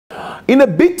In a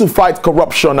bid to fight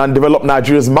corruption and develop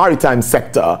Nigeria's maritime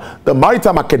sector, the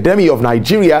Maritime Academy of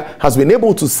Nigeria has been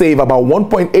able to save about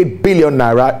 1.8 billion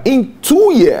naira in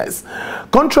 2 years.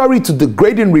 Contrary to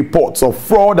degrading reports of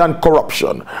fraud and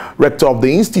corruption, Rector of the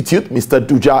Institute, Mr.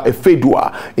 Duja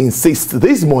Efedua, insists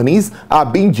these monies are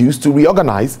being used to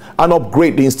reorganize and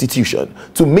upgrade the institution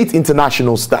to meet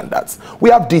international standards. We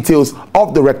have details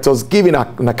of the rectors giving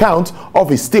an account of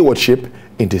his stewardship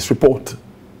in this report.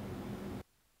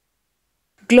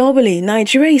 Globally,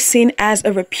 Nigeria is seen as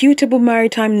a reputable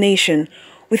maritime nation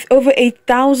with over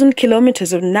 8,000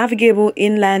 kilometers of navigable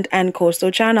inland and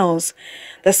coastal channels.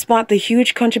 Despite the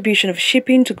huge contribution of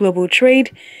shipping to global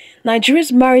trade,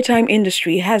 Nigeria's maritime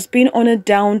industry has been on a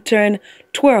downturn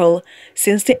twirl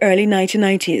since the early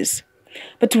 1990s.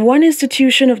 But one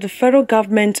institution of the federal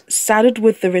government saddled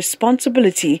with the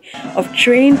responsibility of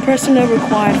training personnel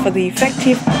required for the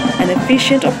effective and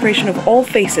efficient operation of all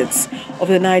facets of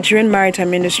the Nigerian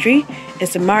maritime industry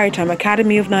is the Maritime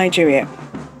Academy of Nigeria.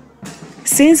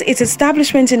 Since its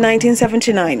establishment in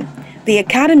 1979, the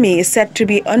Academy is said to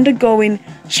be undergoing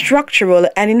structural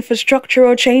and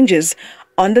infrastructural changes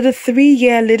under the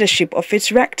 3-year leadership of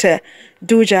its rector,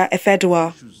 Duja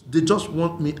Efedua. They just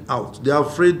want me out. They are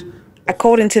afraid.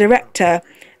 According to the rector,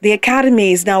 the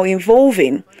Academy is now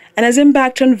evolving and has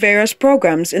embarked on various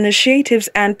programs, initiatives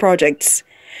and projects.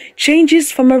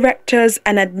 Changes from rectors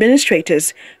and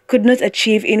administrators could not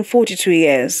achieve in 42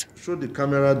 years. Show the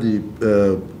camera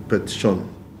the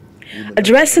petition.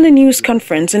 Addressing a news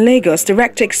conference in Lagos, the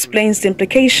rector explains the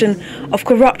implication of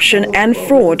corruption and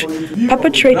fraud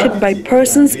perpetrated by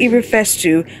persons he refers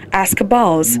to as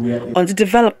cabals on the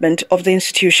development of the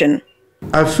institution.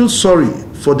 I feel sorry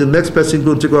for the next person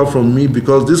going to take over from me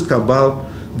because this cabal,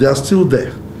 they are still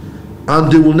there.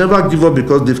 And they will never give up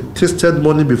because they've tasted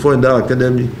money before in that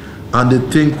academy and they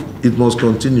think it must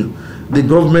continue. The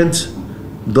government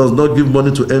does not give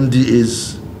money to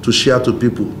MDAs to share to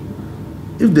people.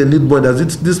 If they need money,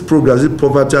 as this program, this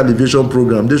poverty alleviation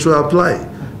program, they should apply.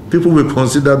 People will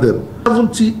consider them.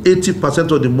 70–80%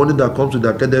 of the money that comes to the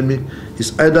academy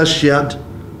is either shared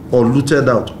or looted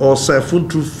out or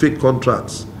siphoned through fake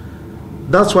contracts.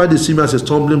 That's why they see me as a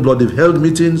stumbling block. They've held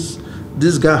meetings.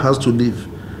 This guy has to leave.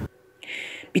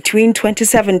 Between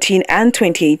 2017 and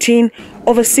 2018,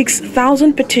 over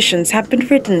 6,000 petitions have been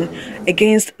written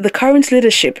against the current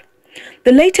leadership.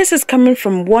 The latest is coming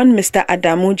from one Mr.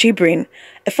 Adamu Jibrin,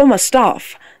 a former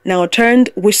staff, now turned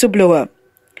whistleblower.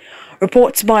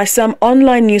 Reports by some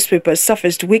online newspapers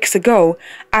surfaced weeks ago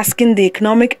asking the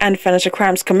Economic and Financial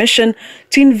Crimes Commission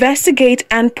to investigate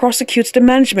and prosecute the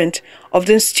management of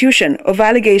the institution of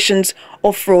allegations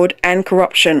of fraud and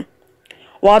corruption.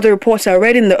 While the reports are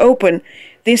read in the open,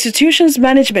 the institution's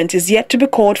management is yet to be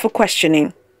called for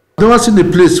questioning. I've never seen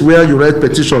a place where you write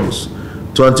petitions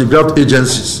to anti-graft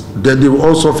agencies, then they will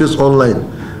all surface online.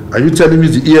 Are you telling me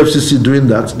the EFCC doing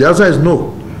that? The answer is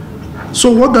no. So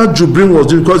what that Jibrin was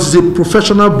doing, because he's a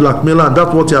professional blackmailer and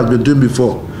that's what he has been doing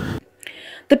before.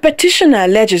 The petitioner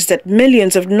alleges that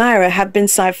millions of naira have been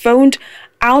siphoned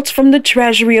out from the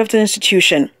treasury of the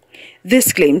institution.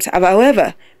 These claims have,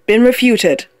 however, been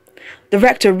refuted. The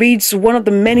rector reads one of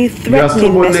the many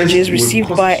threatening messages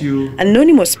received by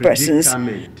anonymous persons.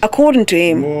 According to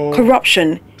him,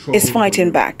 corruption is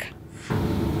fighting back.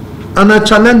 And I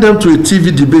challenge them to a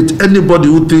TV debate. Anybody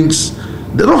who thinks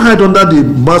they don't hide under the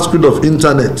masquerade of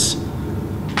internet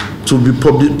to be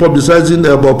publicizing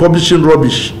about publishing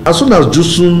rubbish. As soon as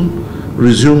Jusun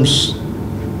resumes,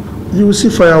 you will see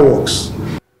fireworks.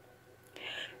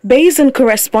 Based on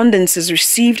correspondences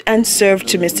received and served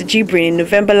to Mr. Jibrin in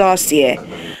November last year,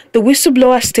 the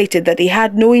whistleblower stated that he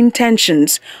had no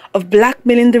intentions of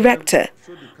blackmailing the rector,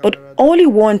 but all he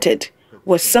wanted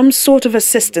was some sort of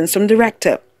assistance from the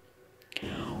rector.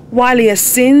 While he has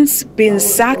since been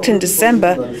sacked in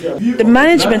December, the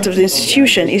management of the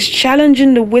institution is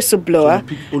challenging the whistleblower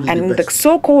and the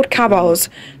so-called cabals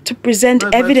to present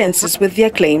evidences with their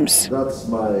claims. That's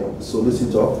my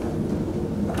solicitor.